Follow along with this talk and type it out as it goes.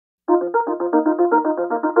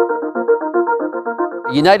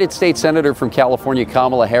United States Senator from California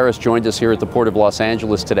Kamala Harris joined us here at the Port of Los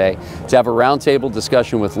Angeles today to have a roundtable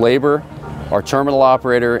discussion with labor, our terminal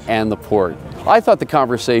operator, and the port. I thought the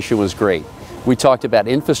conversation was great. We talked about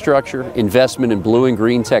infrastructure, investment in blue and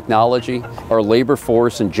green technology, our labor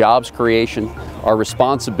force and jobs creation, our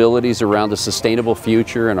responsibilities around a sustainable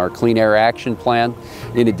future and our Clean Air Action Plan,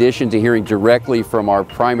 in addition to hearing directly from our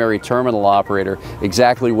primary terminal operator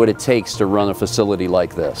exactly what it takes to run a facility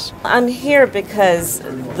like this. I'm here because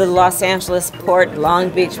the Los Angeles Port,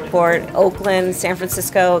 Long Beach Port, Oakland, San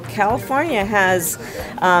Francisco, California has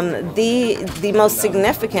the most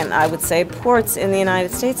significant, I would say, ports in the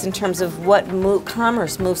United States in terms of what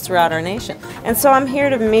commerce moves throughout our nation. And so I'm here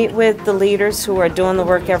to meet with the leaders who are doing the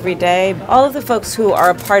work every day, all of the folks who are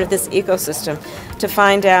a part of this ecosystem, to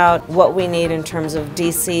find out what we need in terms of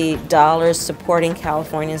DC dollars supporting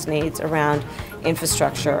California's needs around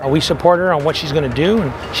infrastructure. We support her on what she's going to do,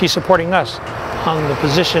 and she's supporting us on the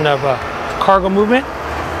position of cargo movement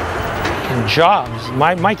and jobs.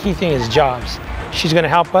 My key thing is jobs. She's going to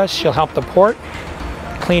help us. She'll help the port,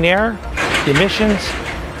 clean air, the emissions.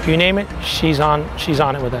 You name it, she's on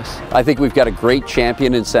it with us. I think we've got a great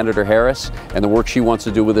champion in Senator Harris, and the work she wants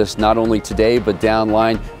to do with us not only today but down the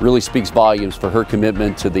line really speaks volumes for her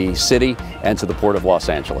commitment to the city and to the Port of Los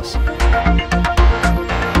Angeles.